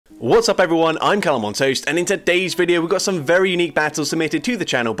What's up everyone, I'm CallumOnToast, and in today's video we've got some very unique battles submitted to the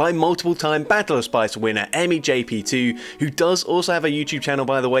channel by multiple-time Battle of Spice winner EmiJP2, who does also have a YouTube channel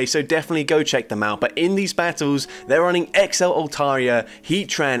by the way, so definitely go check them out. But in these battles, they're running XL Altaria,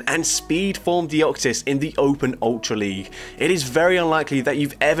 Heatran, and Speed Form Deoxys in the Open Ultra League. It is very unlikely that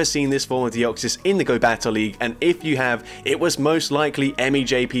you've ever seen this form of Deoxys in the Go Battle League, and if you have, it was most likely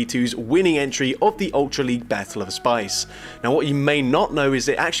EmiJP2's winning entry of the Ultra League Battle of Spice. Now what you may not know is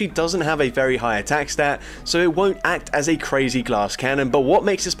it actually doesn't have a very high attack stat, so it won't act as a crazy glass cannon, but what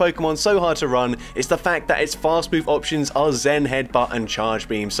makes this Pokemon so hard to run is the fact that its fast move options are Zen Headbutt and Charge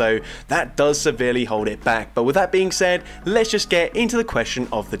Beam, so that does severely hold it back. But with that being said, let's just get into the question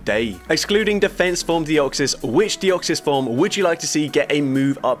of the day. Excluding Defense Form Deoxys, which Deoxys form would you like to see get a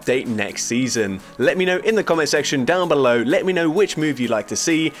move update next season? Let me know in the comment section down below, let me know which move you'd like to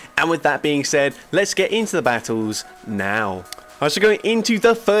see, and with that being said, let's get into the battles now. Alright, so going into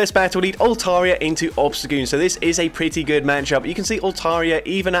the first battle, lead Altaria into Obstagoon. So this is a pretty good matchup. You can see Altaria,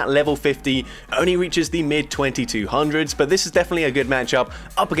 even at level 50, only reaches the mid 2200s, but this is definitely a good matchup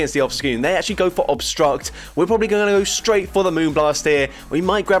up against the Obstagoon. They actually go for Obstruct. We're probably going to go straight for the Moonblast here. We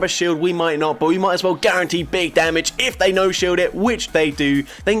might grab a shield, we might not, but we might as well guarantee big damage if they no-shield it, which they do.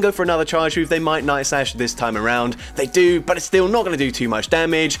 They can go for another charge move. They might Night Slash this time around. They do, but it's still not going to do too much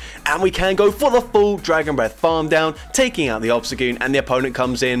damage, and we can go for the full Dragon Breath Farm Down, taking out the Obstagoon. And the opponent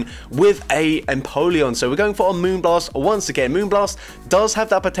comes in with a Empoleon. So we're going for a Moonblast once again. Moonblast does have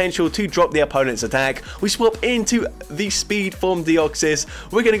that potential to drop the opponent's attack. We swap into the Speed Form Deoxys.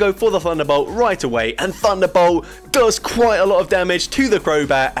 We're going to go for the Thunderbolt right away, and Thunderbolt does quite a lot of damage to the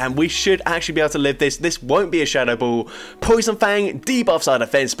Crobat, and we should actually be able to live this. This won't be a Shadow Ball. Poison Fang debuffs our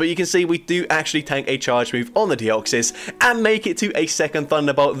defense, but you can see we do actually tank a charge move on the Deoxys and make it to a second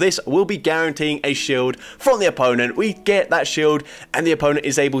Thunderbolt. This will be guaranteeing a shield from the opponent. We get that shield, and the opponent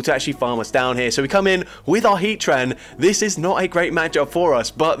is able to actually farm us down here. So we come in with our Heatran. This is not a great matchup for us,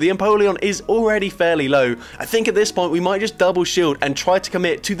 but the Empoleon is already fairly low. I think at this point we might just double shield and try to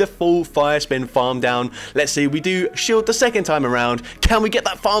commit to the full Fire Spin farm down. Let's see, we do shield the second time around. Can we get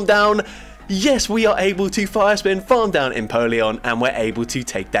that farm down? Yes, we are able to Fire Spin farm down Empoleon, and we're able to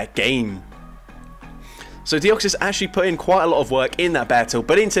take that game. So Deoxys actually put in quite a lot of work in that battle,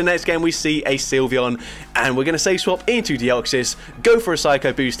 but into the next game we see a Sylveon, and we're going to save swap into Deoxys, go for a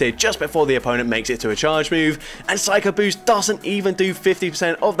Psycho Boost here just before the opponent makes it to a charge move, and Psycho Boost doesn't even do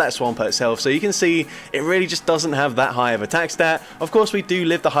 50% of that Swampert itself, so you can see it really just doesn't have that high of attack stat. Of course we do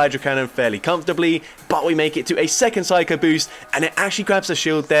live the Hydro Cannon fairly comfortably, but we make it to a second Psycho Boost, and it actually grabs a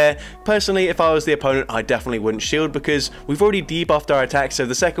shield there. Personally, if I was the opponent, I definitely wouldn't shield because we've already debuffed our attack, so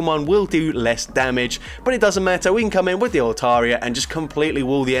the second one will do less damage, but it doesn't matter. We can come in with the Altaria and just completely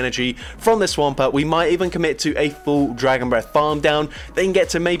wall the energy from the Swampert. We might even commit to a full Dragon Breath farm down. They can get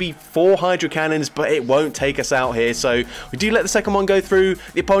to maybe 4 Hydro Cannons, but it won't take us out here. So we do let the second one go through.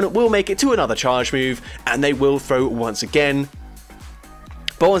 The opponent will make it to another charge move, and they will throw once again.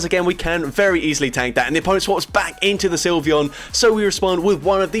 But once again, we can very easily tank that, and the opponent swaps back into the Sylveon, so we respond with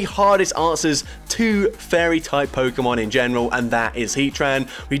one of the hardest answers to Fairy-type Pokemon in general, and that is Heatran.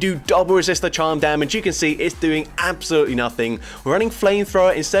 We do double resist the charm damage. You can see it's doing absolutely nothing. We're running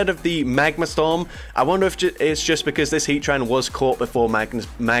Flamethrower instead of the Magma Storm. I wonder if it's just because this Heatran was caught before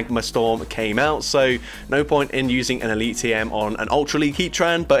Magma Storm came out, so no point in using an Elite TM on an Ultra League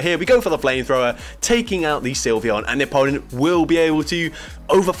Heatran, but here we go for the Flamethrower, taking out the Sylveon, and the opponent will be able to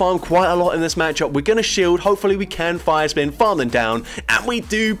overfarm quite a lot in this matchup. We're going to shield. Hopefully we can Fire Spin, farm them down, and we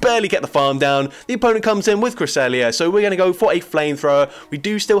do barely get the farm down. The opponent comes in with Cresselia, so we're going to go for a Flamethrower. We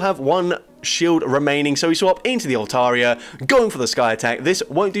do still have one shield remaining, so we swap into the Altaria, going for the Sky Attack. This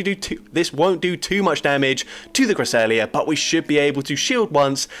won't do too much damage to the Cresselia, but we should be able to shield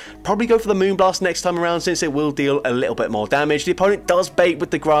once. Probably go for the Moonblast next time around, since it will deal a little bit more damage. The opponent does bait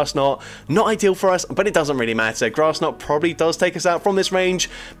with the Grass Knot. Not ideal for us, but it doesn't really matter. Grass Knot probably does take us out from this range,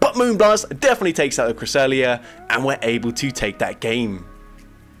 but Moonblast definitely takes out the Cresselia, and we're able to take that game.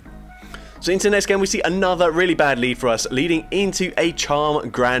 So into the next game, we see another really bad lead for us, leading into a Charm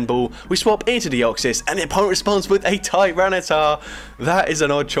Grand Ball. We swap into Deoxys, and the opponent responds with a Tyranitar. That is an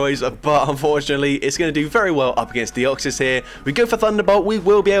odd choice, but unfortunately, it's going to do very well up against Deoxys here. We go for Thunderbolt. We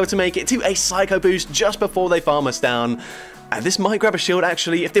will be able to make it to a Psycho Boost just before they farm us down. And this might grab a shield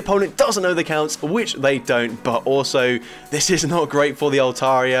actually if the opponent doesn't know the counts, which they don't, but also this is not great for the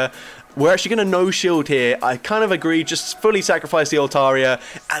Altaria. we're actually going to no shield here. I kind of agree, just fully sacrifice the Altaria,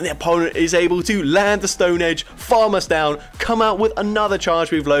 and the opponent is able to land the Stone Edge, farm us down, come out with another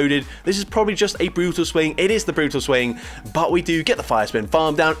charge we've loaded. This is probably just a brutal swing. It is the brutal swing, but we do get the Fire Spin,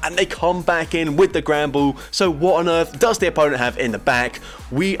 farm down, and they come back in with the Granbull. So what on earth does the opponent have in the back?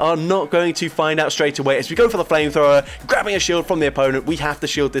 We are not going to find out straight away as we go for the Flamethrower, grabbing a shield from the opponent. We have to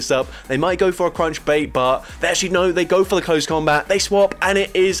shield this up. They might go for a crunch bait, but they actually know they go for the close combat. They swap, and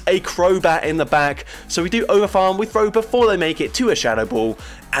it is a Crobat in the back. So we do overfarm, we throw before they make it to a Shadow Ball,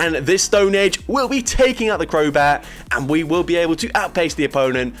 and this Stone Edge will be taking out the Crobat, and we will be able to outpace the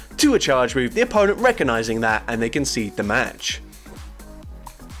opponent to a charge move, the opponent recognizing that, and they concede the match.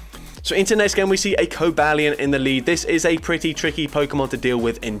 So into the next game, we see a Cobalion in the lead. This is a pretty tricky Pokemon to deal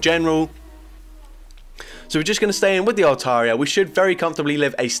with in general. So we're just going to stay in with the Altaria. We should very comfortably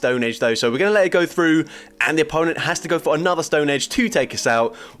live a Stone Edge though. So we're going to let it go through, and the opponent has to go for another Stone Edge to take us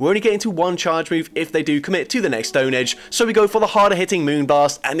out. We're only getting to one charge move if they do commit to the next Stone Edge. So we go for the harder hitting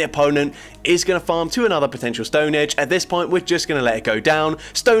Moonblast, and the opponent is going to farm to another potential Stone Edge. At this point, we're just going to let it go down.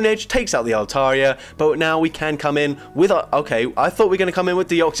 Stone Edge takes out the Altaria, but now we can come in with our... Okay, I thought we were going to come in with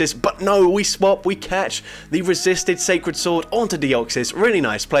Deoxys, but no, we swap. We catch the resisted Sacred Sword onto Deoxys. Really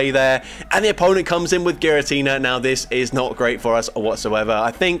nice play there. And the opponent comes in with Giratina. Now this is not great for us whatsoever.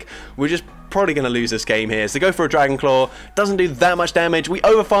 I think we're just probably going to lose this game here. So they go for a Dragon Claw, doesn't do that much damage. We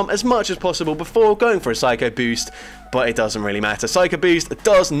overfarm as much as possible before going for a Psycho Boost, but it doesn't really matter. Psycho Boost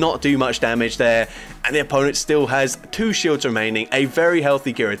does not do much damage there, and the opponent still has 2 shields remaining, a very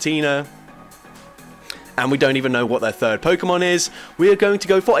healthy Giratina, and we don't even know what their third Pokemon is. We are going to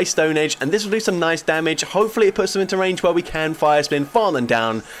go for a Stone Edge, and this will do some nice damage. Hopefully it puts them into range where we can Fire Spin, farm them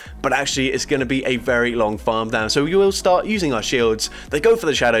down, but actually it's going to be a very long farm down. So we will start using our shields. They go for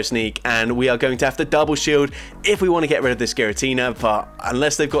the Shadow Sneak, and we are going to have to double shield if we want to get rid of this Giratina, but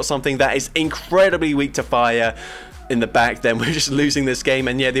unless they've got something that is incredibly weak to fire in the back, then we're just losing this game.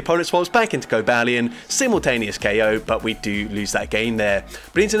 And yeah, the opponent swaps back into Cobalion, simultaneous KO, but we do lose that game there.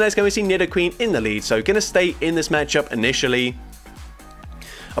 But into the next game, we see Nidoqueen in the lead, so going to stay in this matchup initially.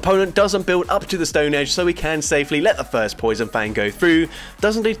 Opponent doesn't build up to the Stone Edge, so we can safely let the first Poison Fang go through.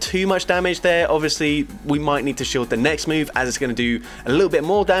 Doesn't do too much damage there. Obviously, we might need to shield the next move, as it's going to do a little bit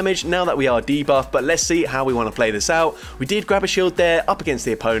more damage now that we are debuffed, but let's see how we want to play this out. We did grab a shield there up against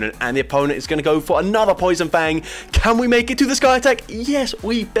the opponent, and the opponent is going to go for another Poison Fang. Can we make it to the Sky Attack? Yes,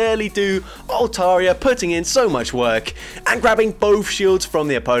 we barely do. Altaria putting in so much work and grabbing both shields from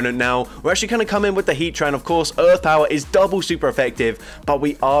the opponent. Now, we're actually going to come in with the Heatran. Of course, Earth Power is double super effective, but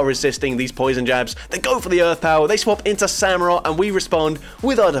we are resisting these poison jabs. They go for the Earth Power, they swap into Samurott, and we respond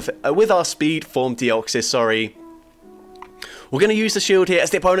with our speed form Deoxys, sorry. We're going to use the shield here as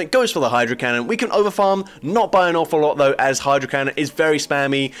the opponent goes for the Hydro Cannon. We can overfarm, not by an awful lot though, as Hydro Cannon is very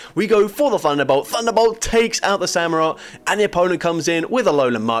spammy. We go for the Thunderbolt. Thunderbolt takes out the Samurott, and the opponent comes in with a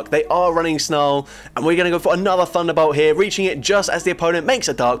Alolan Muck. They are running Snarl, and we're going to go for another Thunderbolt here, reaching it just as the opponent makes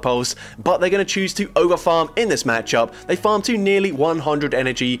a Dark Pulse, but they're going to choose to overfarm in this matchup. They farm to nearly 100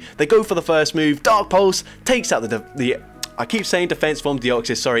 energy. They go for the first move. Dark Pulse takes out I keep saying defense form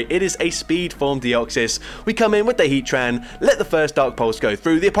Deoxys, sorry, it is a speed form Deoxys. We come in with the Heatran, let the first Dark Pulse go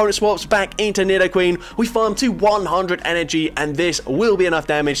through, the opponent swaps back into Nidoqueen, we farm to 100 energy, and this will be enough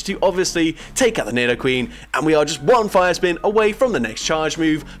damage to obviously take out the Nidoqueen, and we are just one Fire Spin away from the next charge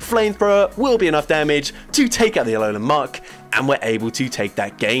move. Flamethrower will be enough damage to take out the Alolan Muck, and we're able to take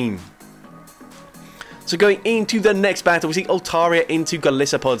that game. So going into the next battle, we see Altaria into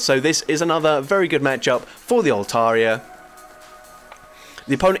Golisopod, so this is another very good matchup for the Altaria.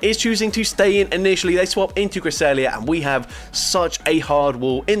 The opponent is choosing to stay in initially. They swap into Cresselia, and we have such a hard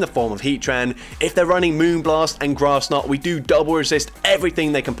wall in the form of Heatran. If they're running Moonblast and Grass Knot, we do double resist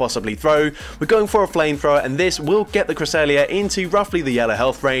everything they can possibly throw. We're going for a Flamethrower, and this will get the Cresselia into roughly the yellow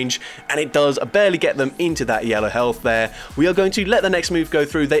health range, and it does barely get them into that yellow health there. We are going to let the next move go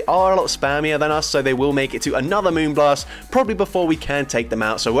through. They are a lot spammier than us, so they will make it to another Moonblast, probably before we can take them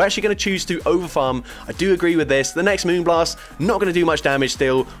out. So we're actually going to choose to overfarm. I do agree with this. The next Moonblast, not going to do much damage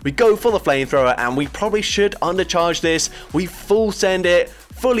still. We go for the Flamethrower, and we probably should undercharge this. We full send it,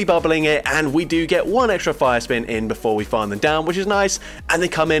 fully bubbling it, and we do get one extra Fire Spin in before we farm them down, which is nice. And they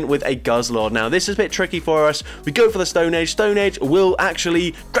come in with a Guzzlord. Now this is a bit tricky for us. We go for the Stone Edge. Stone Edge will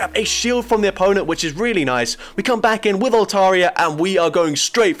actually grab a shield from the opponent, which is really nice. We come back in with Altaria, and we are going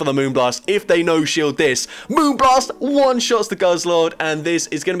straight for the Moonblast if they no shield this. Moonblast one-shots the Guzzlord, and this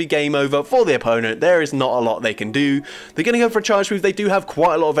is going to be game over for the opponent. There is not a lot they can do. They're going to go for a charge move. They do have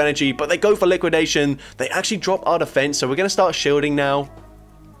quite a lot of energy, but they go for Liquidation. They actually drop our defense, so we're going to start shielding now.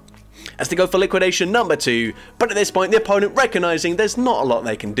 as they go for liquidation number 2, but at this point the opponent recognizing there's not a lot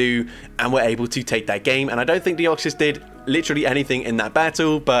they can do, and we're able to take that game. And I don't think Deoxys did literally anything in that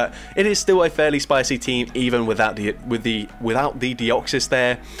battle, but it is still a fairly spicy team even without the Deoxys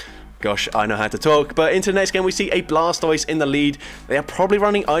there. Gosh, I know how to talk. But into the next game, we see a Blastoise in the lead. They are probably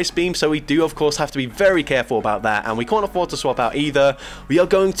running Ice Beam, so we do, of course, have to be very careful about that. And we can't afford to swap out either. We are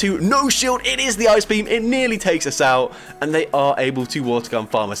going to no shield. It is the Ice Beam. It nearly takes us out. And they are able to Water Gun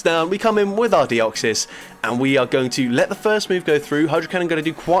farm us down. We come in with our Deoxys, and we are going to let the first move go through. Hydro Cannon going to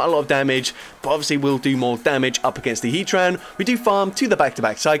do quite a lot of damage, but obviously we'll do more damage up against the Heatran. We do farm to the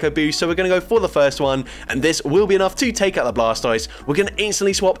back-to-back Psycho Boost, so we're going to go for the first one, and this will be enough to take out the Blastoise. We're going to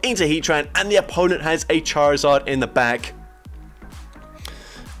instantly swap into Heatran, and the opponent has a Charizard in the back.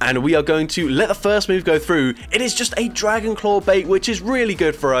 And we are going to let the first move go through. It is just a Dragon Claw bait, which is really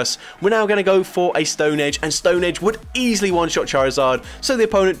good for us. We're now going to go for a Stone Edge, and Stone Edge would easily one-shot Charizard, so the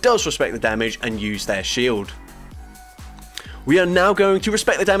opponent does respect the damage and use their shield. We are now going to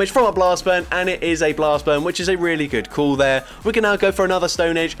respect the damage from a Blast Burn, and it is a Blast Burn, which is a really good call there. We can now go for another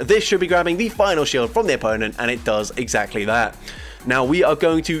Stone Edge. This should be grabbing the final shield from the opponent, and it does exactly that. Now we are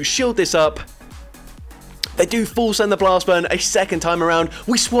going to shield this up. They do full send the Blast Burn a second time around.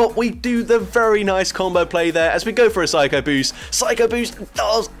 We swap, we do the very nice combo play there as we go for a Psycho Boost. Psycho Boost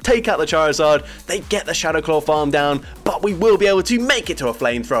does take out the Charizard. They get the Shadow Claw farm down, but we will be able to make it to a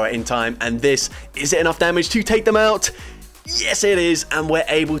Flamethrower in time. And this, is it enough damage to take them out? Yes, it is. And we're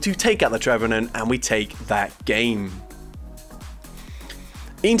able to take out the Trevenant, and we take that game.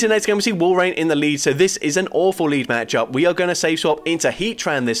 Into next game, we see Walrein in the lead, so this is an awful lead matchup. We are going to save swap into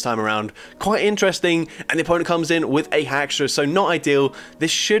Heatran this time around. Quite interesting, and the opponent comes in with a Haxorus, so not ideal.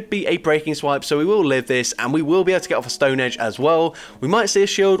 This should be a breaking swipe, so we will live this, and we will be able to get off a Stone Edge as well. We might see a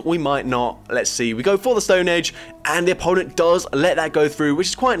shield, we might not. Let's see. We go for the Stone Edge, and the opponent does let that go through, which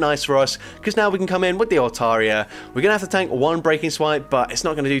is quite nice for us, because now we can come in with the Altaria. We're going to have to tank one breaking swipe, but it's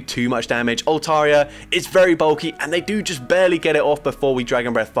not going to do too much damage. Altaria is very bulky, and they do just barely get it off before we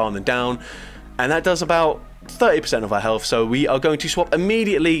Dragon Breath farm them down, and that does about 30% of our health, so we are going to swap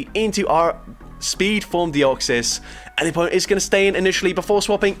immediately into our Speed Form Deoxys, and the opponent is going to stay in initially before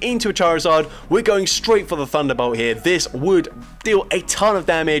swapping into a Charizard. We're going straight for the Thunderbolt here. This would deal a ton of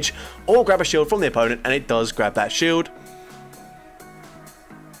damage, or grab a shield from the opponent, and it does grab that shield.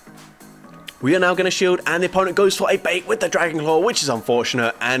 We are now going to shield, and the opponent goes for a bait with the Dragon Claw, which is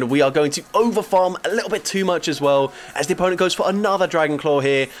unfortunate, and we are going to overfarm a little bit too much as well, as the opponent goes for another Dragon Claw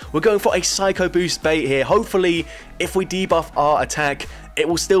here. We're going for a Psycho Boost bait here. Hopefully, if we debuff our attack, it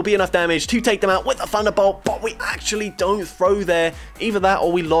will still be enough damage to take them out with a Thunderbolt, but we actually don't throw there. Either that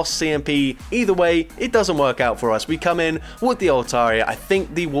or we lost CMP. Either way, it doesn't work out for us. We come in with the Altaria. I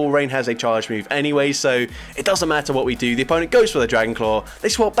think the Walrein has a charge move anyway, so it doesn't matter what we do. The opponent goes for the Dragon Claw. They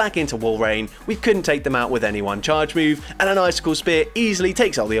swap back into Walrein. We couldn't take them out with any one charge move, and an Icicle Spear easily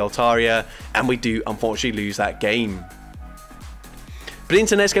takes out the Altaria, and we do unfortunately lose that game. But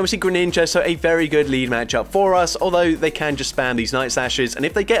into the next game, we see Greninja, so a very good lead matchup for us, although they can just spam these Night Slashes, and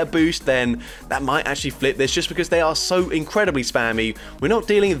if they get a boost, then that might actually flip this, just because they are so incredibly spammy. We're not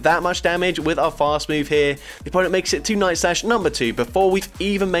dealing that much damage with our fast move here. The opponent makes it to Night Slash number 2 before we've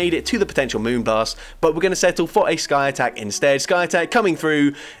even made it to the potential Moonblast, but we're going to settle for a Sky Attack instead. Sky Attack coming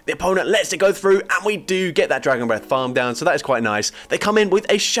through, the opponent lets it go through, and we do get that Dragon Breath farm down, so that is quite nice. They come in with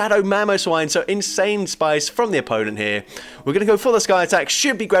a Shadow Mamoswine, so insane spice from the opponent here. We're going to go for the Sky Attack.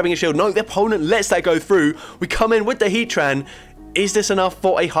 Should be grabbing a shield. No, the opponent lets that go through. We come in with the Heatran. Is this enough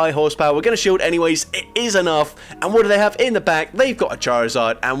for a high horsepower? We're going to shield anyways. It is enough. And what do they have in the back? They've got a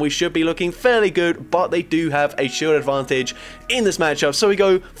Charizard, and we should be looking fairly good, but they do have a shield advantage in this matchup. So we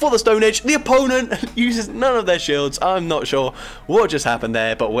go for the Stone Edge. The opponent uses none of their shields. I'm not sure what just happened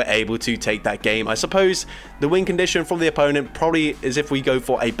there, but we're able to take that game. I suppose the win condition from the opponent probably is if we go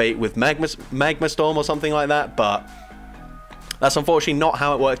for a bait with Magma Storm or something like that, but that's unfortunately not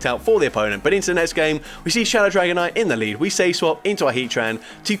how it worked out for the opponent. But into the next game, we see Shadow Dragonite in the lead. We save swap into our Heatran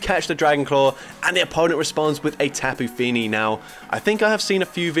to catch the Dragon Claw, and the opponent responds with a Tapu Fini. Now, I think I have seen a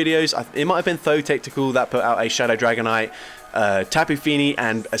few videos. It might have been Tho Tactical that put out a Shadow Dragonite, Tapu Fini,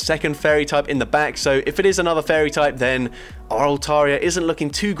 and a second Fairy type in the back. So if it is another Fairy type, then our Altaria isn't looking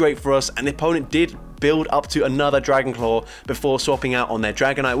too great for us, and the opponent did build up to another Dragon Claw before swapping out on their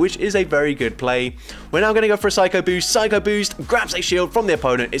Dragonite, which is a very good play. We're now going to go for a Psycho Boost. Psycho Boost grabs a shield from the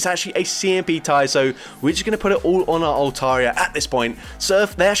opponent. It's actually a CMP tie, so we're just going to put it all on our Altaria at this point.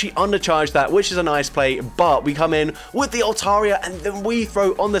 Surf, they actually undercharge that, which is a nice play, but we come in with the Altaria and then we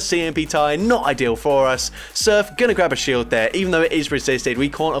throw on the CMP tie. Not ideal for us. Surf going to grab a shield there, even though it is resisted. We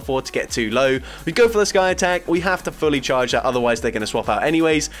can't afford to get too low. We go for the Sky Attack. We have to fully charge that, otherwise they're going to swap out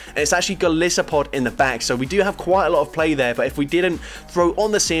anyways. And it's actually Golisopod in the back, so we do have quite a lot of play there, but if we didn't throw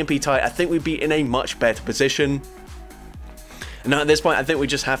on the CMP tie, I think we'd be in a much better position. Now at this point, I think we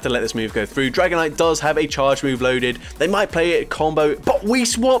just have to let this move go through. Dragonite does have a charge move loaded. They might play it combo, but we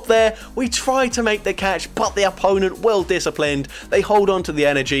swap there. We try to make the catch, but the opponent, well disciplined. They hold on to the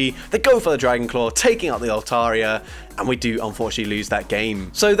energy. They go for the Dragon Claw, taking out the Altaria. And we do unfortunately lose that game.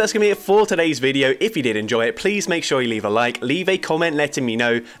 So that's going to be it for today's video. If you did enjoy it, please make sure you leave a like, leave a comment letting me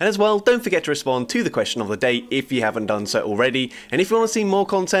know, and as well, don't forget to respond to the question of the day if you haven't done so already. And if you want to see more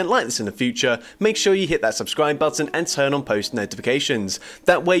content like this in the future, make sure you hit that subscribe button and turn on post notifications.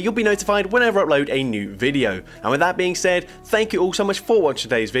 That way you'll be notified whenever I upload a new video. And with that being said, thank you all so much for watching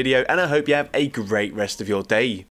today's video, and I hope you have a great rest of your day.